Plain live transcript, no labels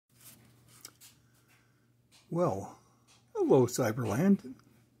Well, hello Cyberland,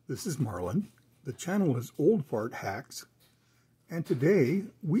 this is Marlin. The channel is Old Fart Hacks, and today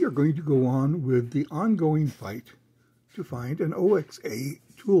we are going to go on with the ongoing fight to find an OXA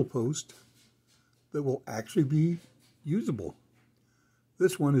tool post that will actually be usable.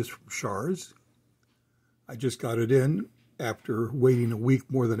 This one is from Shar's. I just got it in after waiting a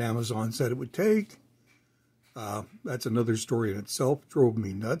week more than Amazon said it would take. That's another story in itself, drove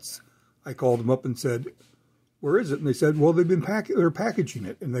me nuts. I called them up and said, "Where is it?" And they said, well, they're packaging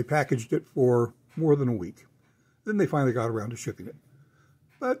it, and they packaged it for more than a week. Then they finally got around to shipping it.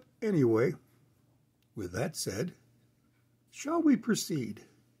 But anyway, with that said, shall we proceed?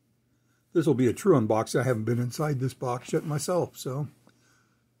 This will be a true unboxing. I haven't been inside this box yet myself, so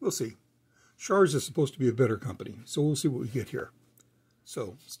we'll see. Shar's is supposed to be a better company, so we'll see what we get here.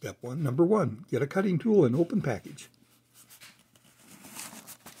 So, step one, number one, get a cutting tool and open package.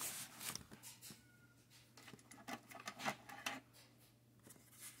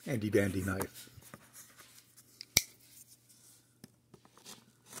 Handy dandy knife.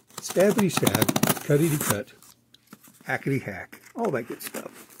 Stabbity stab, cuttity cut, hackety hack, all that good stuff.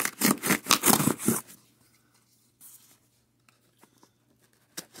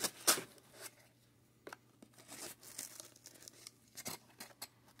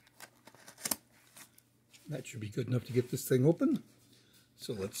 That should be good enough to get this thing open.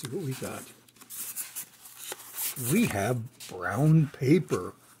 So let's see what we got. We have brown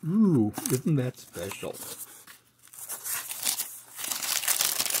paper. Ooh, isn't that special?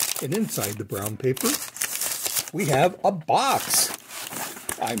 And inside the brown paper, we have a box.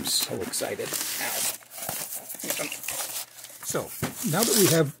 I'm so excited. Ow. So, now that we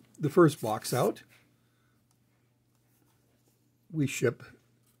have the first box out, we ship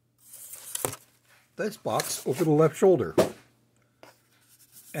this box over the left shoulder.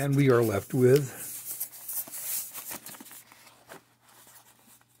 And we are left with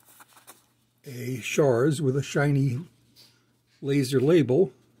a Shar's with a shiny laser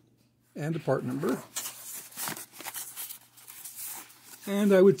label and a part number.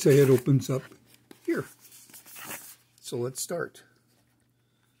 And I would say it opens up here. So let's start.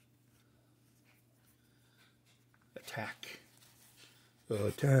 Attack.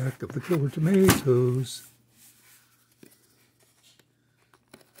 Attack of the killer tomatoes.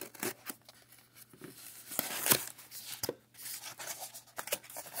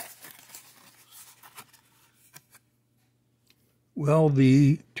 Well,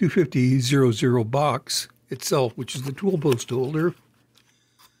 the 250-00 box itself, which is the tool post holder,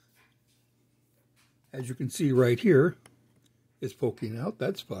 as you can see right here, is poking out.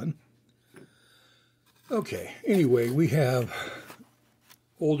 That's fun. Okay, anyway, we have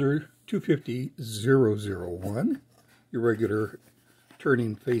holder 250-001, your regular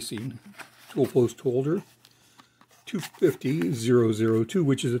turning facing tool post holder. 250-002,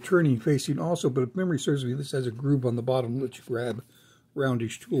 which is a turning facing also, but if memory serves me, this has a groove on the bottom that lets you grab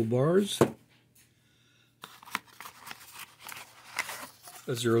roundish toolbars.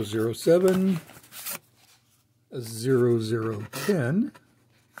 A 007, a 0010,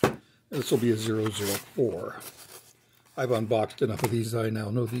 and this will be a 004. I've unboxed enough of these, I now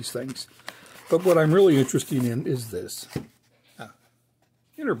know these things. But what I'm really interested in is this.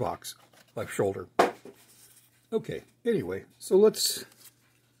 Inner box, left shoulder. Okay, anyway, so let's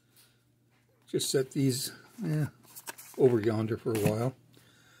just set these over yonder for a while.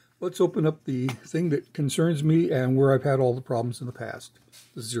 Let's open up the thing that concerns me and where I've had all the problems in the past,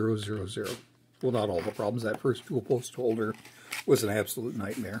 the 000. Well, not all the problems. That first tool post holder was an absolute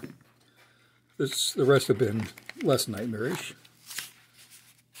nightmare. The rest have been less nightmarish.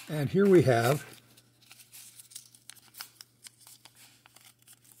 And here we have,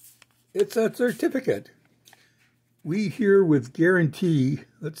 it's a certificate. We herewith guarantee,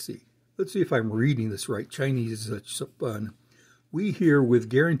 let's see if I'm reading this right. Chinese is such fun. We herewith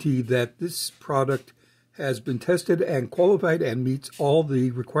guarantee that this product has been tested and qualified and meets all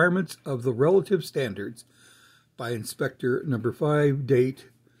the requirements of the relative standards by Inspector Number 5, date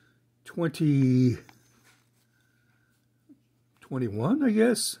 2021, I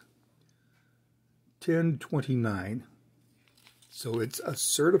guess, 10/29. So it's a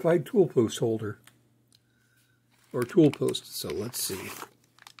certified tool post holder. Or tool post. So let's see.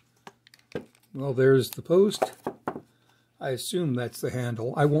 Well, there's the post. I assume that's the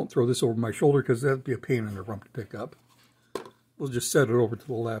handle. I won't throw this over my shoulder because that'd be a pain in the rump to pick up. We'll just set it over to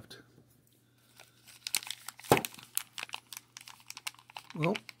the left.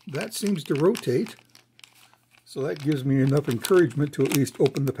 Well, that seems to rotate. So that gives me enough encouragement to at least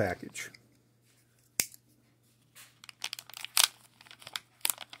open the package.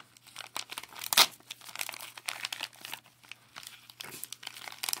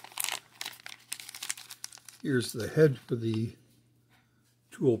 Here's the head for the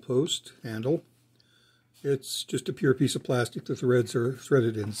tool post handle. It's just a pure piece of plastic. The threads are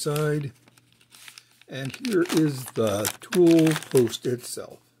threaded inside. And here is the tool post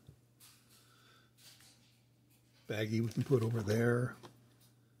itself. Baggie we can put over there.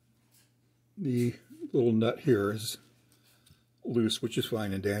 The little nut here is loose, which is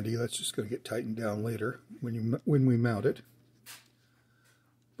fine and dandy. That's just going to get tightened down later when we mount it.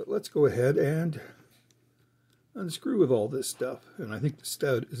 But let's go ahead and unscrew with all this stuff. And I think the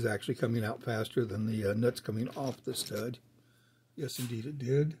stud is actually coming out faster than the nuts coming off the stud. Yes, indeed it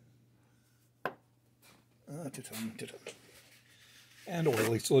did. And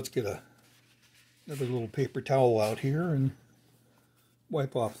oily, so let's get another little paper towel out here and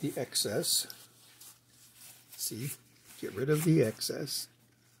wipe off the excess. See, get rid of the excess.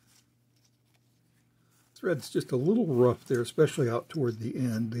 Thread's just a little rough there, especially out toward the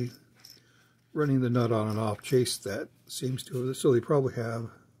end. Running the nut on and off chased that, seems to, so they probably have,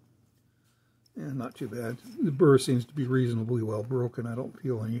 not too bad. The burr seems to be reasonably well broken. I don't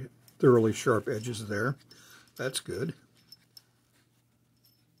feel any thoroughly sharp edges there. That's good.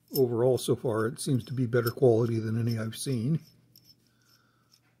 Overall, so far, it seems to be better quality than any I've seen.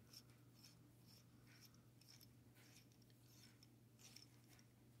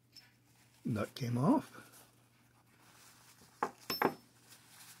 Nut came off.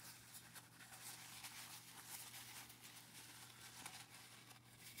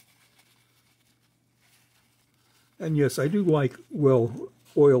 And yes, I do like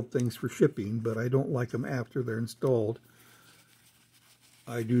well-oiled things for shipping, but I don't like them after they're installed.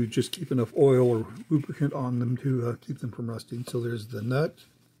 I do just keep enough oil or lubricant on them to keep them from rusting. So there's the nut,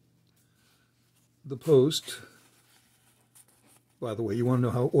 the post. By the way, you want to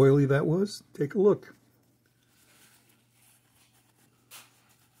know how oily that was? Take a look.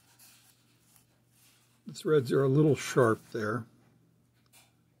 The threads are a little sharp there.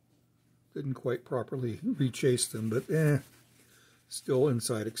 Didn't quite properly rechase them, but still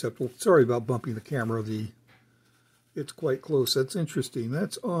inside acceptable. Sorry about bumping the camera. It's quite close. That's interesting.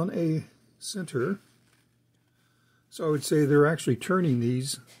 That's on a center. So I would say they're actually turning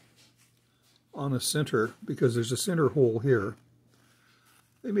these on a center because there's a center hole here.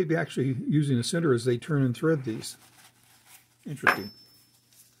 They may be actually using a center as they turn and thread these. Interesting.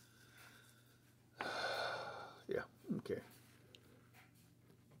 Yeah, okay.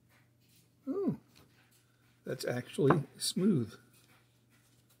 Oh, that's actually smooth.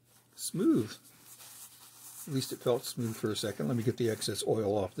 Smooth. At least it felt smooth for a second. Let me get the excess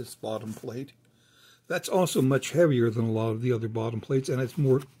oil off this bottom plate. That's also much heavier than a lot of the other bottom plates, and it's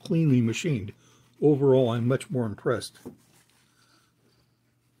more cleanly machined. Overall, I'm much more impressed.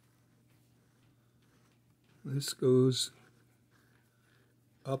 This goes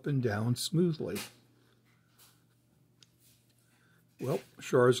up and down smoothly. Well,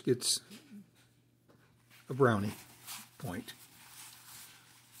 Shar's gets a brownie point.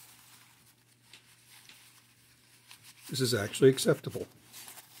 This is actually acceptable.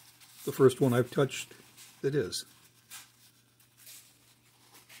 The first one I've touched that is.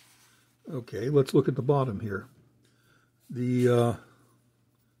 Okay, let's look at the bottom here. The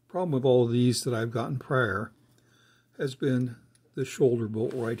problem with all of these that I've gotten prior has been the shoulder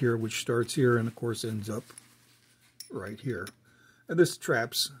bolt right here, which starts here and of course ends up right here. And this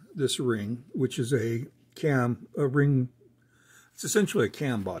traps this ring, which is a ring. It's essentially a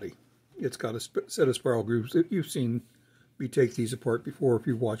cam body. It's got a set of spiral grooves. You've seen me take these apart before if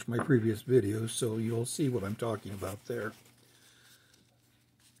you've watched my previous videos, so you'll see what I'm talking about there.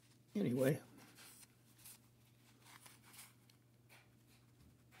 Anyway.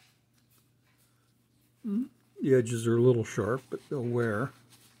 The edges are a little sharp, but they'll wear.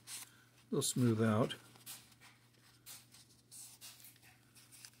 They'll smooth out.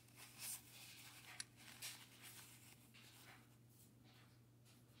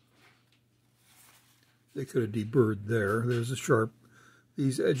 They could have deburred there. There's a sharp,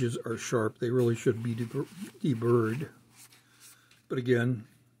 these edges are sharp. They really should be deburred. But again,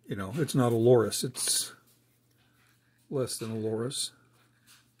 you know, it's not a loris. It's less than a loris.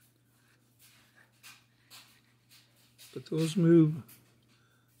 But those move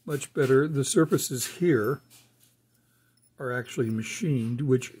much better. The surfaces here are actually machined,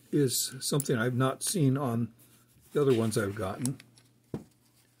 which is something I've not seen on the other ones I've gotten.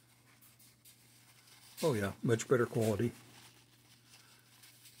 Oh yeah, much better quality.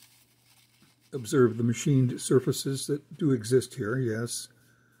 Observe the machined surfaces that do exist here, yes.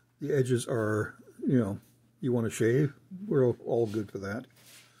 The edges are, you know, you want to shave, we're all good for that.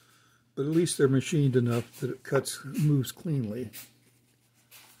 But at least they're machined enough that it moves cleanly.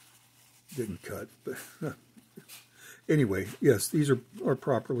 Didn't cut, but Anyway, yes, these are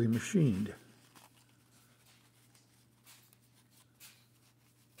properly machined.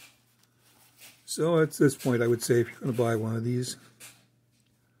 So at this point, I would say if you're going to buy one of these,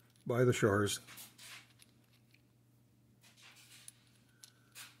 buy the Shars.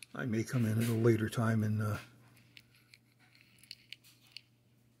 I may come in at a later time and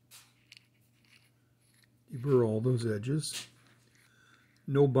deburr all those edges.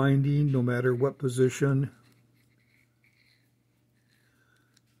 No binding, no matter what position.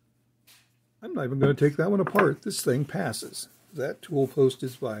 I'm not even going to take that one apart. This thing passes. That tool post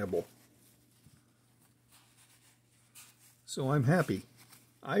is viable. So I'm happy.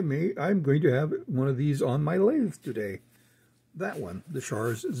 I'm going to have one of these on my lathe today. That one, the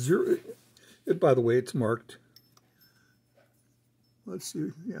Shar's 0. By the way, it's marked. Let's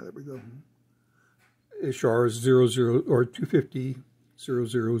see. Yeah, there we go. Shar's 00 or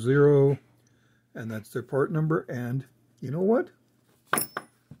 250-000, and that's their part number. And you know what?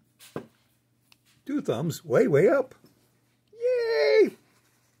 2 thumbs, way up. Yay!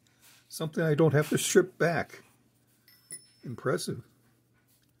 Something I don't have to strip back. Impressive.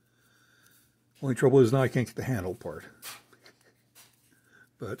 Only trouble is now I can't get the handle part.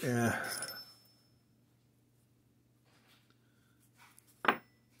 But,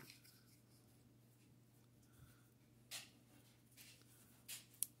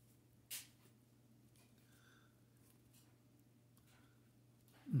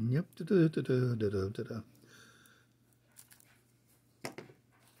 Yep.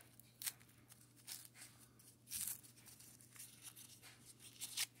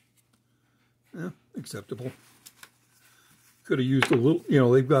 Yeah, acceptable. Could have used a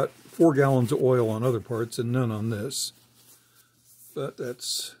little, they've got 4 gallons of oil on other parts and none on this. But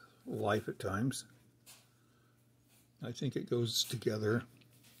that's life at times. I think it goes together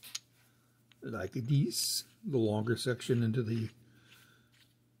like this. The longer section into the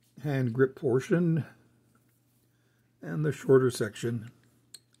hand grip portion and the shorter section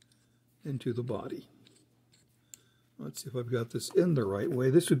into the body. Let's see if I've got this in the right way.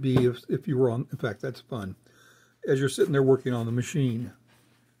 This would be if you were on, in fact, that's fun. As you're sitting there working on the machine,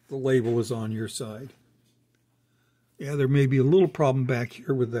 the label is on your side. Yeah, there may be a little problem back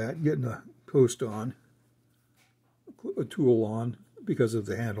here with that, getting a post on, a tool on, because of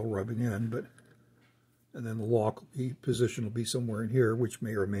the handle rubbing in, but and then the lock position will be somewhere in here, which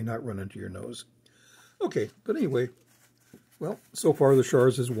may or may not run into your nose. Okay, but anyway, well, so far the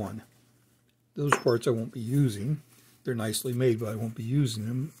Shars is 1. Those parts I won't be using. They're nicely made, but I won't be using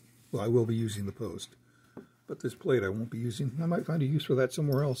them. Well, I will be using the post. But this plate I won't be using. I might find a use for that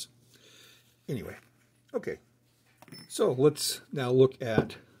somewhere else. Anyway, okay. So let's now look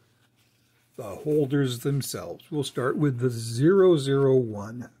at the holders themselves. We'll start with the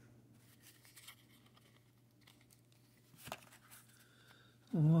 001.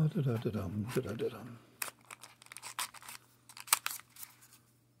 And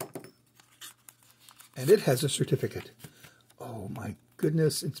it has a certificate. Oh my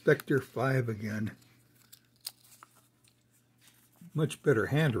goodness, Inspector 5 again. Much better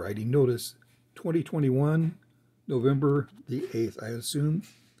handwriting. Notice 2021, November the 8th, I assume.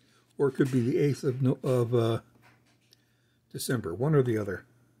 Or it could be the 8th of December, one or the other.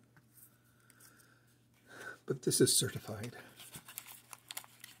 But this is certified.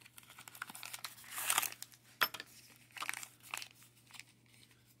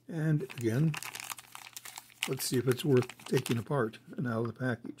 And again, let's see if it's worth taking apart and out of the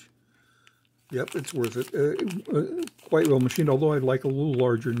package. Yep, it's worth it. Quite well machined, although I'd like a little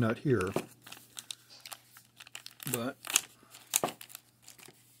larger nut here. But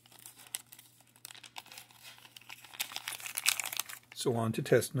so on to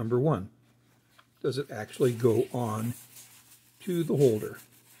test number 1. Does it actually go on to the holder?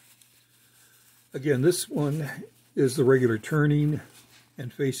 Again, this one is the regular turning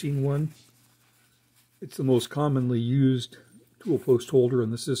and facing one. It's the most commonly used tool post holder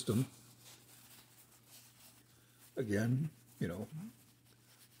in the system. Again,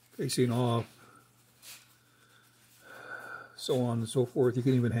 facing off, so on and so forth. You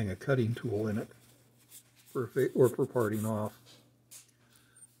can even hang a cutting tool in it for parting off.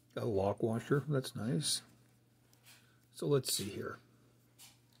 Got a lock washer, that's nice. So let's see here.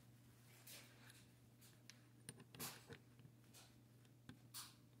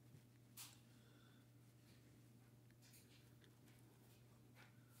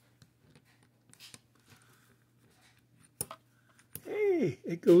 Hey,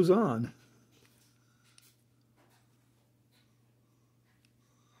 it goes on.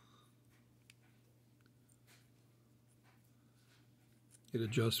 It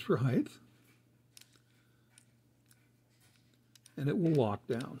adjusts for height. and it will lock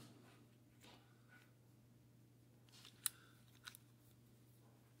down.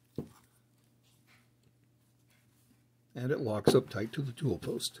 And it locks up tight to the tool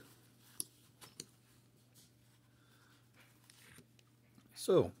post.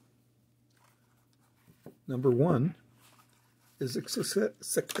 So, number one is a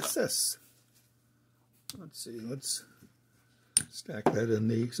success. Let's see, let's stack that in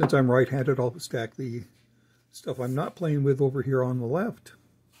the, since I'm right-handed, I'll stack the stuff I'm not playing with over here on the left.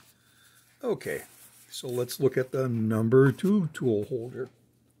 Okay, so let's look at the number 2 tool holder.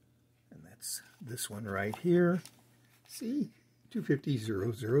 And that's this one right here. See,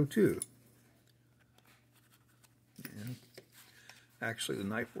 250002. And actually, the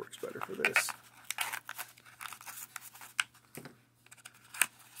knife works better for this.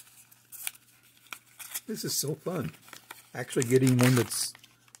 This is so fun. Actually getting one that's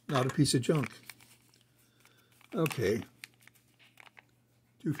not a piece of junk. Okay.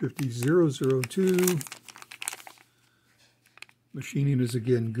 250002. Machining is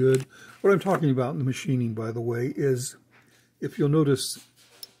again good. What I'm talking about in the machining, by the way, is if you'll notice,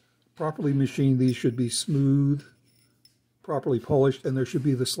 properly machined, these should be smooth, properly polished, and there should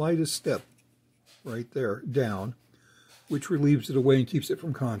be the slightest step right there down, which relieves it away and keeps it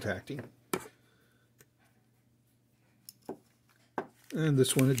from contacting. And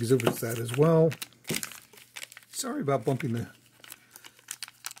this one exhibits that as well. Sorry about bumping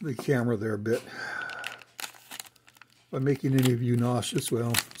the camera there a bit. If I'm making any of you nauseous,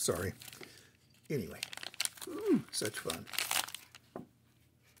 well, sorry. Anyway, such fun.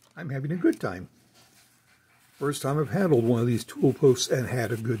 I'm having a good time. First time I've handled one of these tool posts and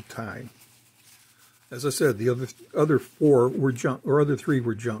had a good time. As I said, the other 4 were junk, or other 3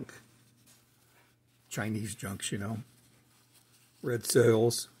 were junk. Chinese junks, you know. Red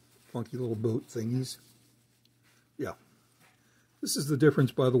sails, funky little boat thingies. Yeah. This is the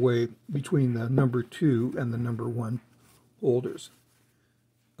difference, by the way, between the number 2 and the number 1 holders.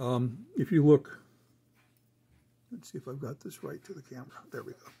 If you look, let's see if I've got this right to the camera. There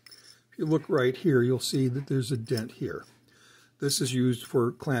we go. If you look right here, you'll see that there's a dent here. This is used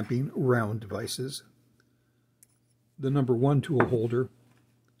for clamping round devices. The number 1 tool holder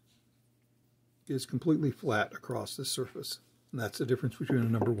is completely flat across the surface. And that's the difference between a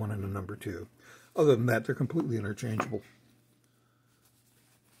number 1 and a number 2. Other than that, they're completely interchangeable.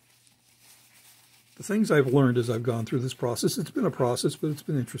 The things I've learned as I've gone through this process, it's been a process, but it's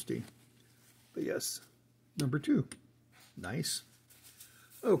been interesting. But yes, number 2. Nice.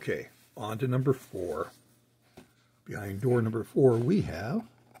 Okay, on to number 4. Behind door number 4, we have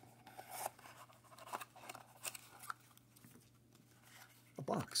a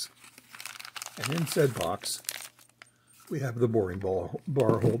box. And in said box, we have the boring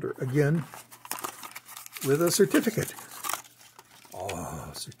bar holder, again, with a certificate.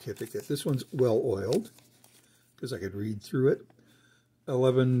 Oh, certificate. This one's well oiled, because I could read through it.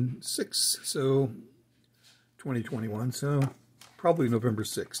 11/6, so 2021, so probably November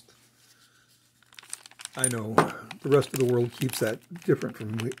 6th. I know the rest of the world keeps that different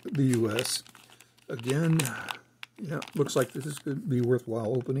from the U.S. Again, yeah, looks like this is going to be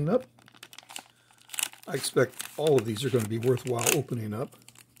worthwhile opening up. I expect all of these are going to be worthwhile opening up.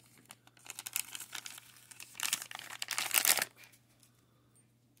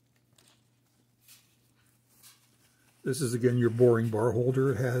 This is again your boring bar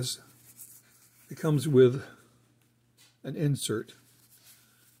holder. It comes with an insert.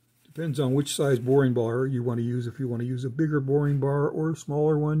 Depends on which size boring bar you want to use. If you want to use a bigger boring bar or a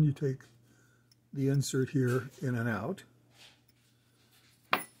smaller one, you take the insert here in and out.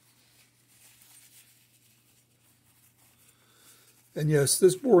 And yes,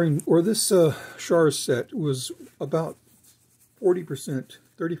 this Shar set was about 40%,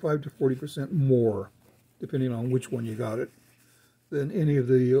 35 to 40% more, depending on which one you got it, than any of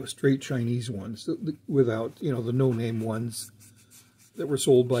the straight Chinese ones, without, you know, the no-name ones that were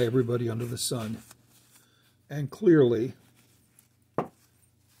sold by everybody under the sun. And clearly,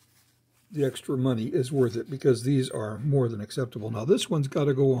 the extra money is worth it, because these are more than acceptable. Now, this one's got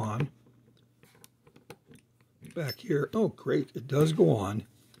to go on back here. Oh, great. It does go on,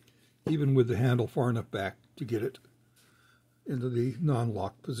 even with the handle far enough back to get it into the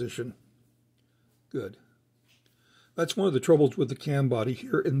non-lock position. Good. That's one of the troubles with the cam body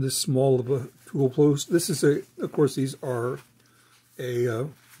here in this small of a tool post. This is of course, these are a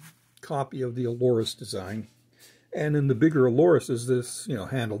copy of the Aloris design. And in the bigger Aloris, this, you know,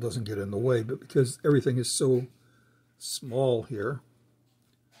 handle doesn't get in the way, but because everything is so small here,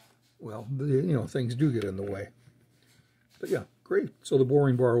 well, you know, things do get in the way. But yeah, great. So the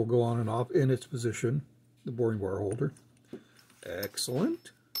boring bar will go on and off in its position, the boring bar holder.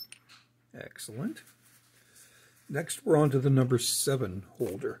 Excellent. Excellent. Next, we're on to the number 7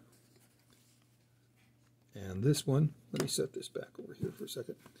 holder. And this one, let me set this back over here for a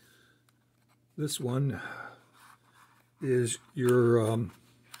second. This one is your,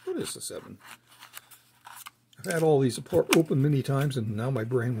 what is the 7? I've had all these open many times and now my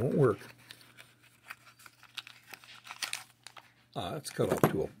brain won't work. It's cutoff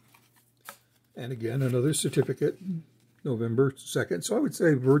tool. And again, another certificate, November 2nd. So I would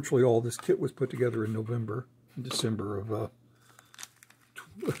say virtually all this kit was put together in November and December of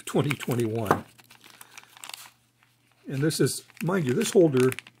 2021. And this is, mind you, this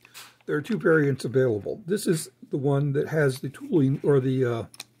holder, there are 2 variants available. This is the one that has the tooling or the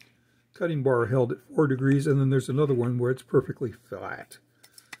cutting bar held at 4 degrees, and then there's another one where it's perfectly flat.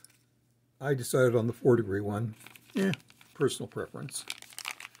 I decided on the 4-degree one. Personal preference.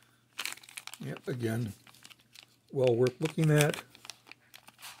 Yep, again, well worth looking at.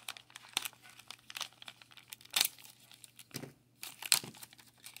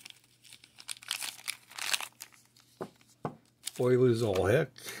 Oil is all heck.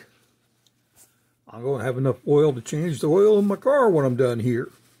 I'm going to have enough oil to change the oil in my car when I'm done here.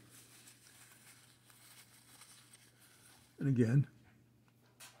 And again,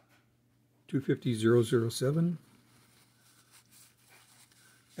 250007.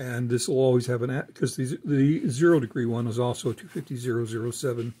 And this will always have an, because the 0-degree one is also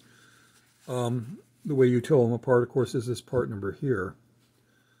 250007. The way you tell them apart, of course, is this part number here.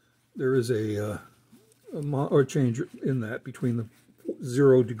 There is a change in that between the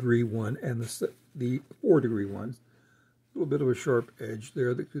 0-degree one and the 4-degree one. A little bit of a sharp edge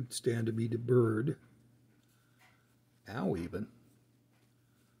there that could stand to be deburred. Ow, even.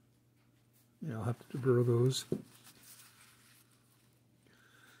 Yeah, I'll have to deburr those.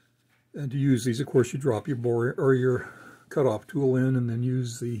 And to use these, of course, you drop your bore or your cutoff tool in and then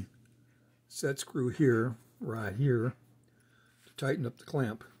use the set screw here, right here, to tighten up the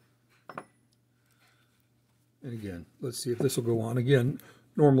clamp. And again, let's see if this will go on. Again,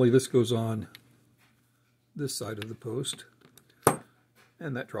 normally this goes on this side of the post,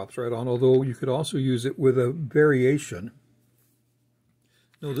 and that drops right on, although you could also use it with a variation.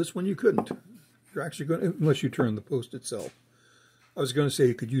 No, this one you couldn't. You're actually going to, unless you turn the post itself. I was going to say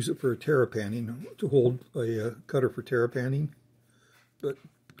you could use it for terrapanning, to hold a cutter for terrapanning, but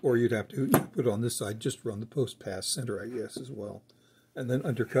or you'd have to put it on this side, just run the post past center, I guess, as well. And then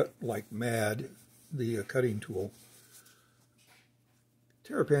undercut like mad the cutting tool.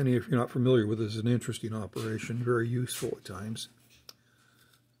 Terrapanning, if you're not familiar with it, is an interesting operation, very useful at times.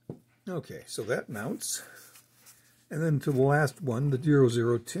 Okay, so that mounts. And then to the last one, the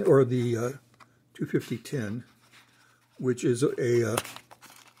 0010, or the 25010, which is a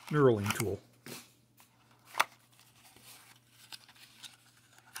knurling tool.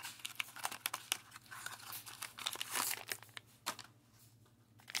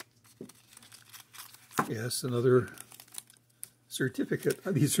 Yes, another certificate.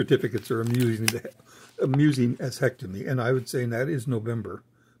 These certificates are amusing as heck to me, and I would say that is November,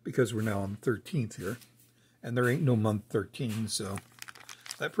 because we're now on the 13th here, and there ain't no month 13, so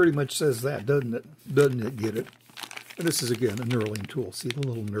that pretty much says that, doesn't it? Doesn't it get it? And this is, again, a knurling tool. See the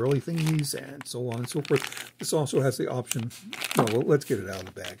little knurly thingies and so on and so forth. This also has the option, well, let's get it out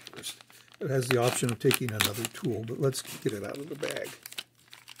of the bag first. It has the option of taking another tool, but let's get it out of the bag.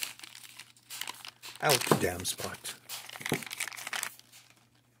 Out the damn spot.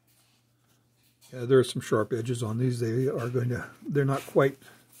 Yeah, there are some sharp edges on these. They are going to, they're not quite,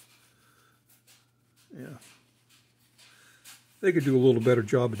 yeah. They could do a little better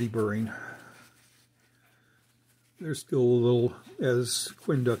job of deburring. They're still a little, as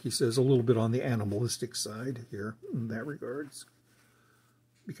Quinn Ducky says, a little bit on the animalistic side here in that regards.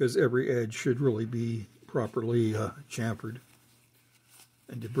 Because every edge should really be properly chamfered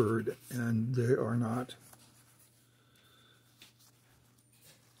and deburred, and they are not.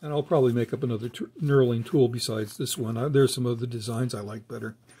 And I'll probably make up another knurling tool besides this one. There's some other designs I like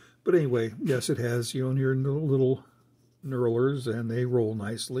better. But anyway, yes, it has, you know, your little knurlers, and they roll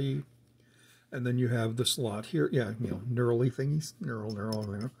nicely. And then you have the slot here. Yeah, you know, knurly thingies. Knurl.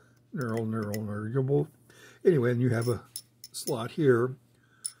 Anyway, and you have a slot here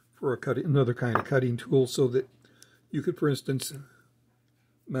for another kind of cutting tool, so that you could, for instance,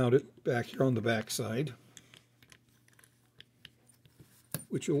 mount it back here on the back side,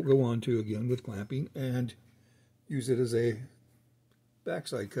 which you'll go on to again with clamping, and use it as a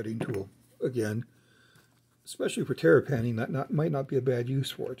backside cutting tool. Again, especially for terrapanning, that might not be a bad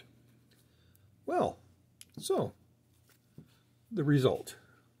use for it. Well, so, the result.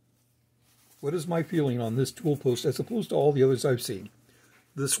 What is my feeling on this tool post as opposed to all the others I've seen?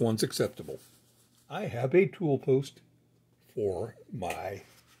 This one's acceptable. I have a tool post for my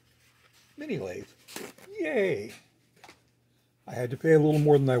mini lathe. Yay! I had to pay a little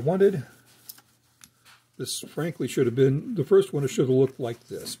more than I wanted. This frankly should have been, the first one it should have looked like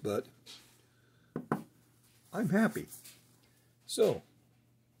this, but I'm happy. So,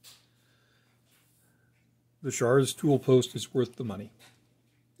 the Shar's tool post is worth the money.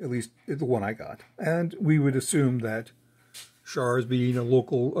 At least the one I got. And we would assume that Shar's, being a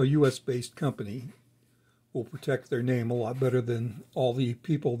US-based company, will protect their name a lot better than all the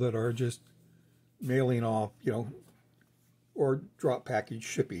people that are just mailing off, or drop package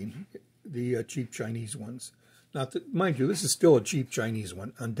shipping, the cheap Chinese ones. Not that, mind you, this is still a cheap Chinese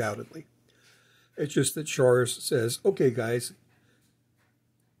one, undoubtedly. It's just that Shar says, okay guys,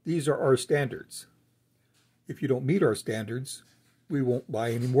 these are our standards. If you don't meet our standards, we won't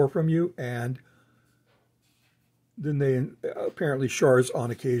buy any more from you. And then they, apparently Shar's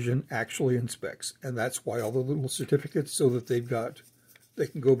on occasion actually inspects. And that's why all the little certificates, so that they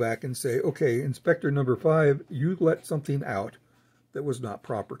can go back and say, okay, inspector number 5, you let something out that was not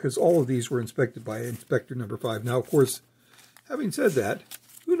proper. Because all of these were inspected by inspector number 5. Now, of course, having said that,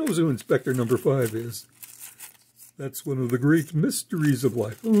 who knows who inspector number 5 is? That's one of the great mysteries of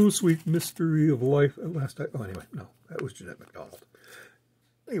life. Oh, sweet mystery of life. At last oh, anyway, no, that was Jeanette MacDonald.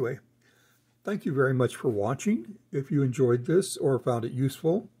 Anyway, thank you very much for watching. If you enjoyed this or found it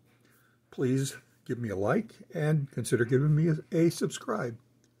useful, please give me a like and consider giving me a subscribe.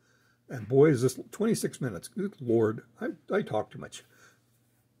 And boy, is this 26 minutes. Good Lord, I talk too much.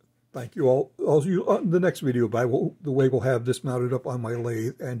 Thank you all. The next video, the way we'll have this mounted up on my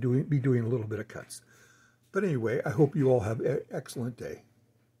lathe and be doing a little bit of cuts. But anyway, I hope you all have an excellent day.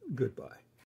 Goodbye.